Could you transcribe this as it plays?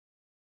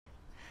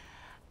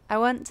I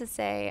want to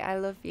say I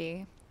love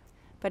you,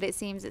 but it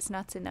seems it's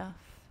not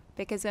enough.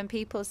 Because when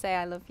people say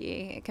I love you,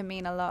 it can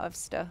mean a lot of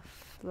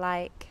stuff,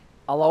 like...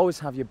 I'll always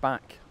have your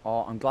back,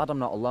 or I'm glad I'm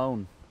not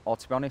alone, or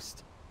to be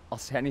honest, I'll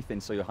say anything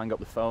so you'll hang up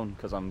the phone,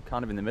 because I'm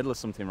kind of in the middle of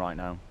something right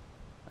now.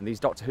 And these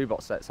Doctor Who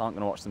box sets aren't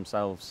going to watch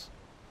themselves.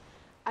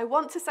 I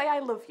want to say I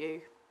love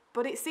you,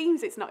 but it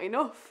seems it's not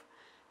enough.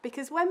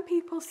 Because when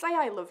people say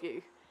I love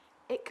you,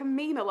 it can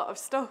mean a lot of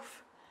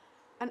stuff.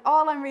 And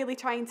all I'm really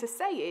trying to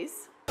say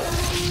is...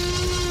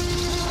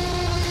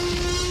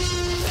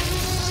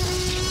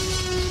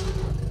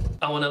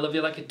 I want to love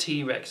you like a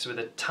T-Rex with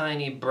a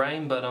tiny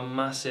brain but a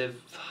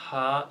massive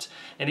heart.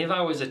 And if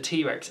I was a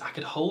T-Rex, I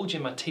could hold you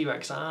in my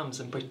T-Rex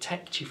arms and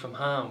protect you from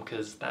harm,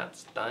 because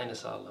that's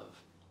dinosaur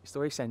love. It's the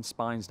way you send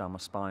spines down my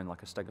spine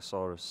like a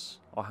stegosaurus,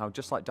 or how,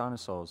 just like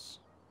dinosaurs,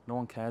 no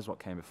one cares what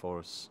came before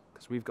us,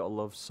 because we've got a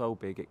love so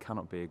big it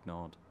cannot be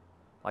ignored.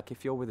 Like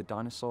if you're with a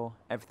dinosaur,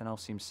 everything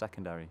else seems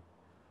secondary.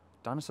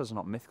 Dinosaurs are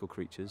not mythical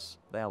creatures,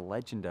 they are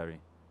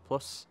legendary.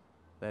 Plus,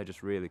 they're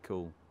just really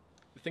cool.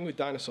 The thing with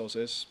dinosaurs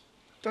is,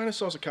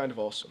 dinosaurs are kind of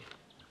awesome.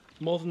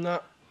 More than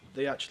that,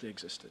 they actually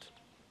existed.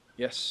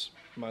 Yes,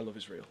 my love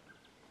is real.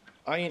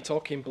 I ain't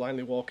talking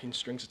blindly walking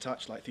strings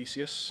attached like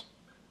Theseus.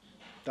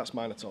 That's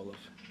Minotaur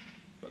love.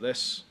 But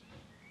this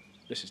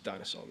is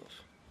dinosaur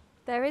love.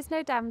 There is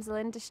no damsel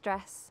in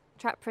distress,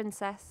 trap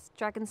princess,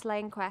 dragon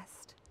slaying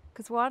quest.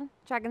 'Cause 1,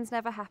 dragons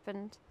never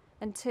happened,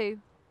 and 2,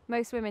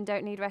 most women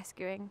don't need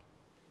rescuing.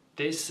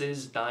 This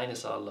is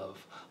dinosaur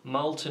love.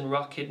 Molten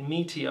rocket,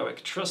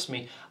 meteoric. Trust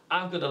me,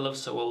 I've got a love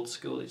so old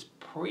school it's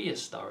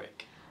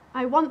prehistoric.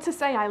 I want to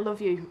say I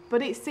love you,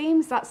 but it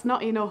seems that's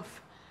not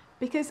enough.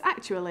 Because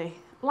actually,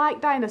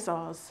 like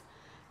dinosaurs,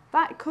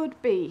 that could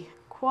be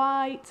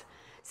quite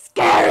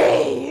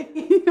scary!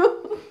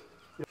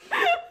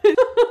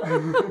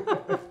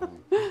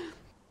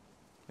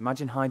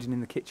 Imagine hiding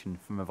in the kitchen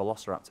from a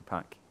velociraptor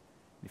pack.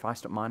 If I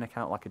stuck my neck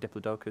out like a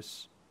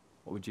diplodocus,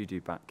 what would you do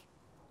back?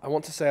 I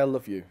want to say I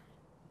love you,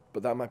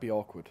 but that might be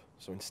awkward.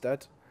 So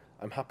instead,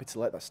 I'm happy to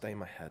let that stay in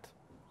my head,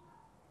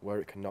 where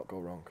it cannot go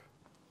wrong.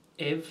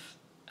 If,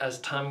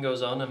 as time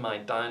goes on and my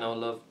dino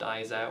love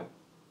dies out,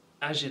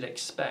 as you'd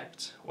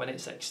expect, when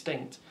it's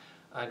extinct,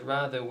 I'd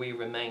rather we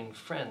remain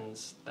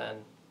friends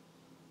than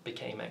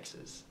became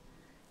exes.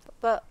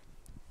 But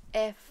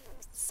if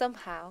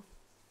somehow,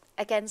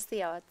 against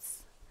the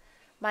odds,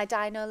 my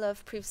dino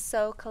love proves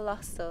so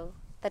colossal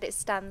that it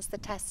stands the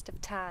test of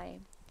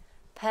time,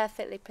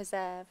 perfectly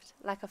preserved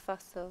like a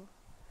fossil,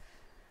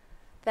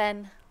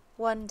 then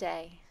one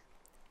day,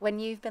 when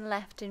you've been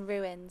left in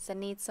ruins and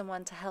need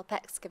someone to help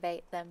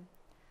excavate them,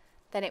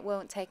 then it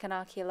won't take an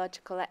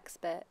archaeological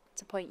expert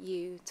to point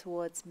you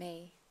towards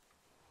me.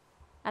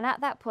 And at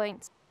that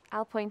point,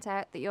 I'll point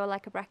out that you're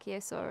like a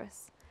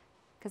brachiosaurus,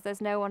 because there's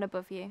no one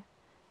above you.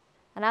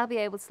 And I'll be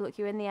able to look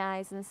you in the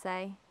eyes and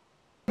say,